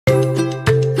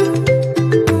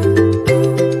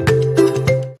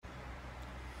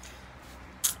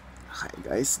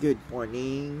guys, good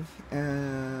morning.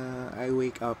 I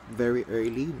wake up very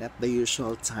early, not the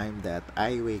usual time that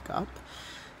I wake up.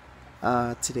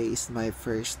 Today is my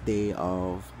first day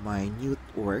of my new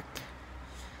work,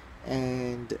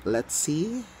 and let's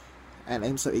see. And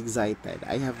I'm so excited.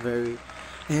 I have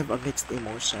a mixed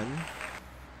emotion.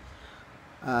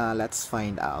 Let's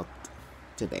find out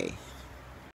today.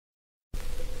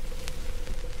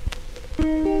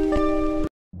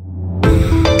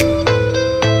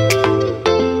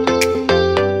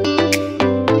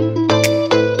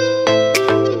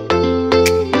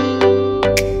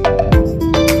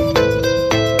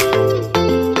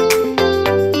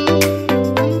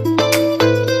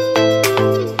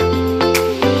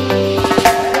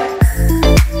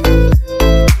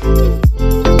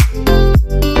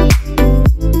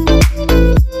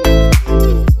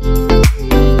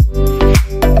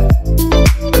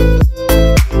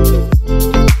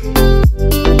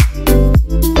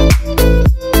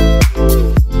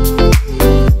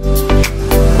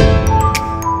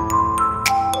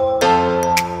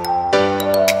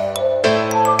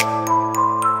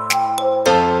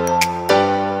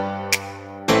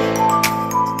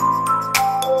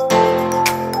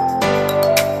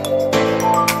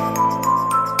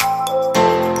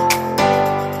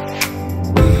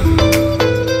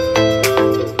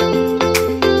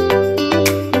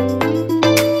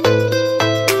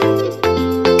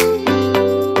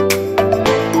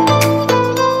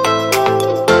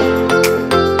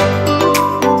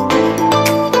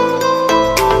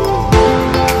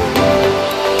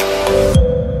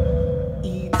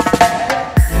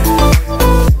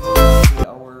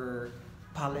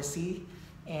 Policy,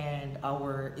 and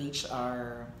our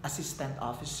HR assistant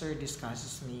officer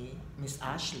discusses me, Miss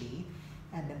Ashley,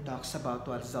 and then talks about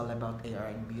what's all about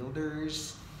ARN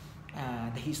builders,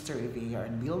 the history of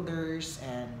ARN builders,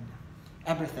 and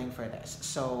everything for this.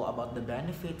 So about the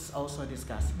benefits also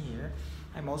discussing here.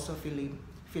 I'm also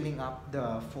filling up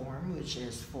the form which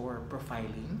is for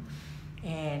profiling,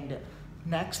 and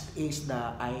next is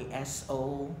the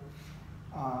ISO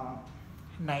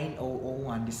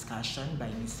 9001 discussion by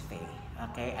Miss Faye.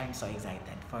 Okay, I'm so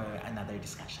excited for another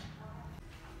discussion.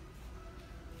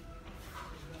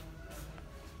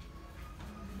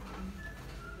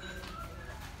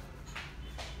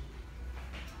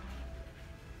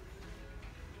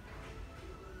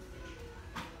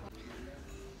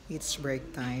 It's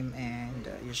break time, and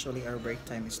usually our break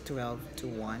time is 12 to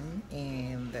 1,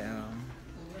 and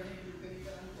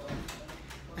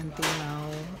until now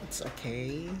it's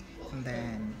okay, and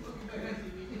then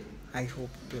I hope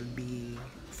it will be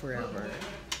forever.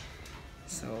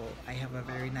 So I have a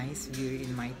very nice view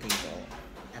in my table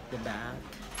at the back,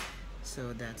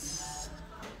 so that's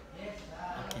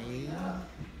okay,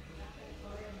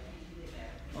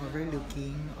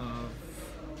 overlooking of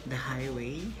the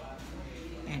highway,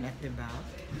 and at the back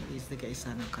is the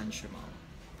Gaisano Country Mall.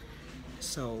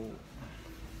 So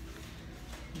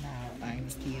now I'm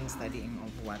still studying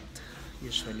of what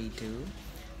usually do.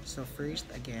 So first,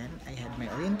 again, I had my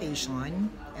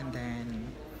orientation, and then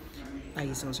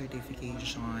ISO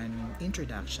certification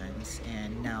introductions,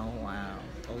 and now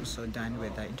also done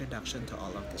with the introduction to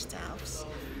all of the staffs.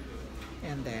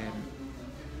 And then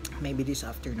maybe this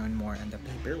afternoon more on the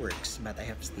paperworks, but I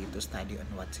have still to study on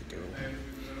what to do.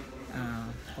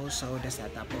 Also, the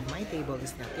setup of my table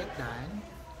is not yet done,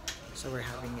 so we're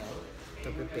having it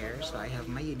to prepare. So I have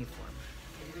my uniform.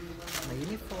 I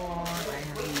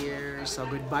have here, so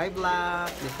goodbye black,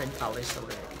 different colors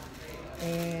already.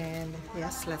 And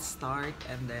yes, let's start,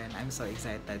 and then I'm so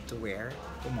excited to wear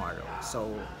tomorrow.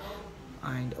 So,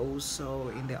 and also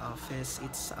in the office,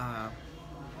 it's a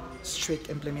strict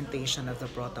implementation of the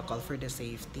protocol for the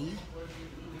safety,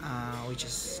 which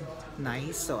is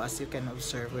nice. So as you can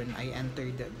observe, when I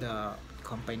entered the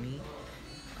company,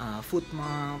 foot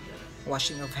mop,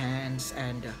 washing of hands,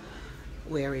 and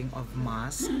wearing of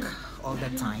mask all the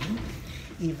time.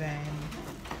 Even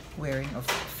wearing of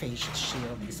face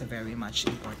shield is very much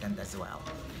important as well.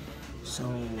 So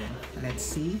let's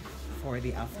see for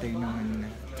the afternoon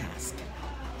task.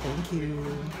 Thank you.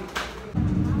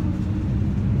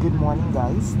 Good morning,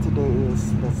 guys. Today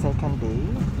is the second day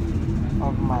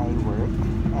of my work,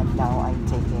 and now I'm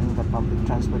taking the public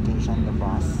transportation, the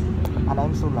bus, and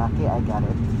I'm so lucky I got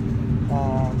it.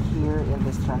 And here in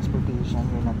this transportation,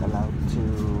 you're not allowed to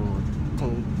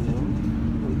take in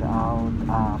without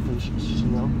face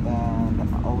shield and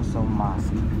also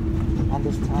mask. And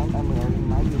this time I'm wearing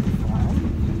my uniform.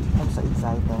 I'm so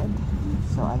excited.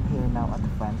 So I'm here now at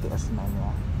Fuente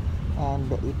Osmeña,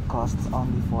 and it costs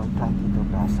only for 22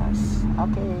 pesos.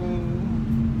 Okay.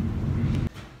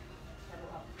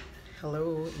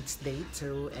 Hello, it's day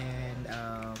 2,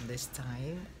 and this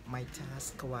time my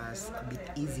task was a bit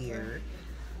easier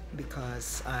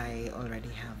because I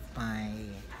already have my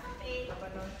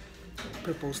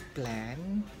proposed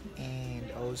plan and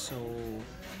also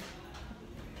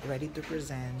ready to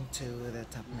present to the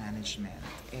top management,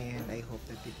 and I hope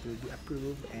that it will be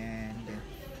approved and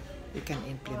we can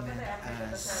implement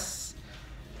as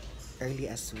early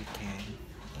as we can.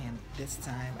 And this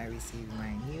time I received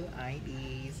my new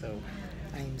ID, so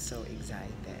I'm so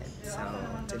excited. So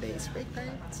today is break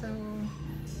time, so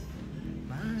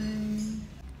bye.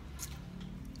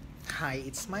 Hi,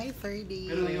 it's my third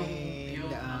day in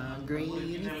gray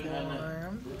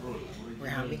uniform.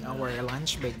 We're having our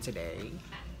lunch break today,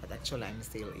 but actually I'm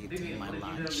still eating my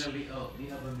lunch.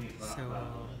 So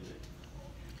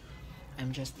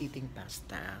I'm just eating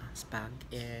pasta, spag,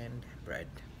 and bread.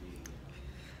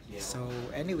 So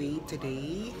anyway,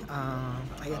 today I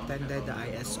attended the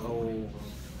ISO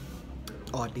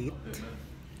audit.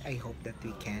 I hope that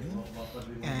we can,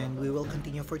 and we will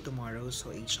continue for tomorrow.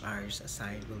 So HR's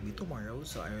aside will be tomorrow,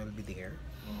 so I will be there.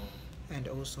 And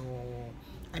also,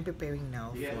 I'm preparing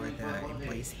now for the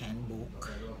employees handbook.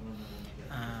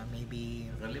 Maybe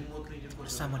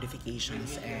some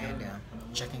modifications and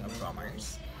checking of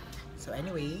grammars. So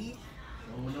anyway,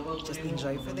 just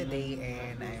enjoy for the day,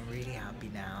 and I'm really happy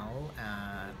now.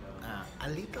 A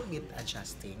little bit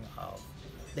adjusting of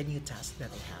the new task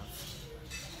that I have.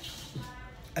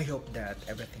 I hope that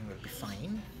everything will be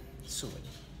fine soon.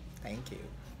 Thank you.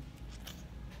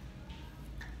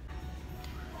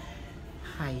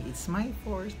 Hi, it's my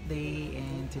 4th day,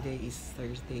 and today is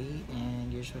Thursday,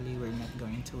 and usually we're not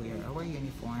going to wear our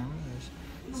uniform.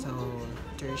 So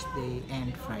Thursday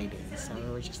and Friday, so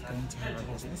we're just going to have a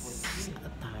business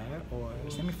attire or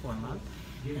semi-formal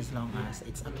as long as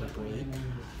it's appropriate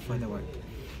for the work.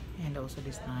 And also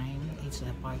this time it's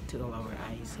a part 2 of our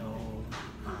ISO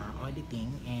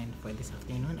auditing, and for this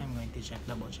afternoon I'm going to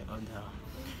double check all the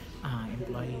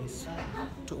employees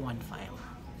to one file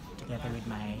together with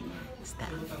my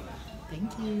staff.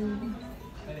 Thank you.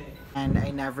 And I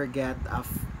never get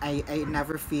I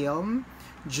never film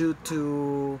due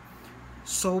to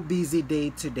so busy day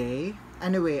today.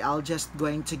 Anyway, I'll just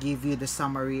going to give you the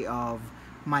summary of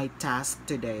my task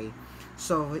today.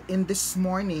 So in this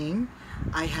morning,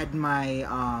 I had my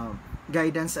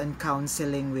guidance and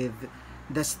counseling with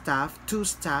the staff, two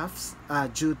staffs,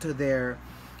 due to their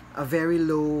very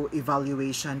low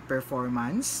evaluation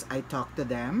performance. I talked to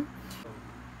them.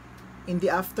 In the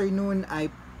afternoon, I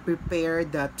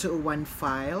prepared the 201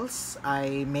 files.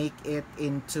 I make it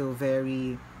into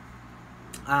very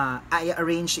I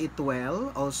arrange it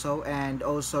well also, and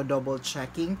also double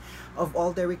checking of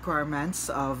all the requirements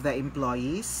of the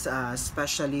employees,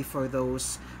 especially for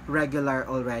those regular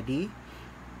already.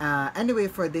 Anyway,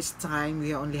 for this time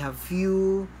we only have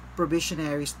few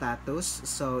probationary status,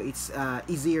 so it's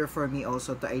easier for me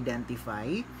also to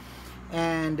identify.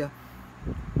 And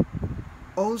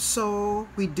also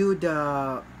we do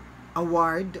the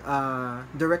award,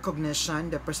 the recognition,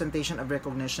 the presentation of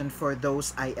recognition for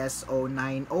those ISO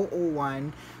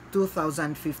 9001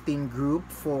 2015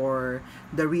 group for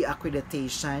the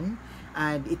reaccreditation,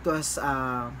 and it was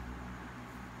a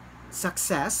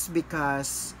success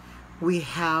because we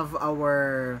have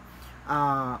our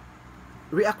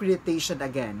reaccreditation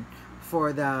again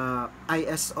for the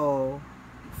ISO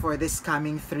for this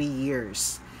coming 3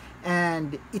 years.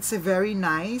 And it's a very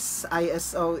nice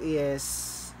ISO,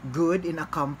 is good in a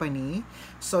company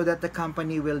so that the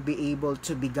company will be able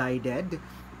to be guided.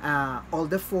 All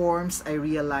the forms, I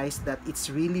realized that it's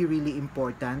really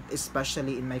important,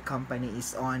 especially in my company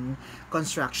is on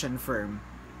construction firm.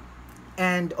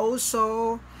 And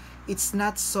also it's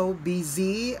not so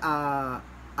busy. I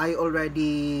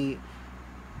already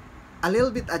a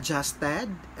little bit adjusted,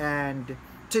 and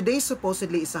today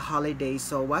supposedly is a holiday,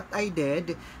 so what I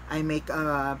did, I made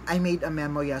a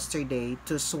memo yesterday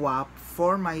to swap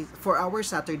for our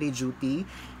Saturday duty,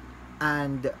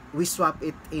 and we swap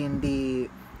it in the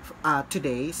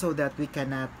today so that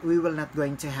we will not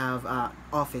going to have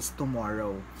office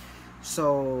tomorrow.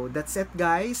 So that's it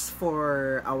guys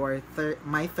for our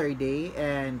my third day,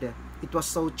 and it was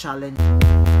so challenging.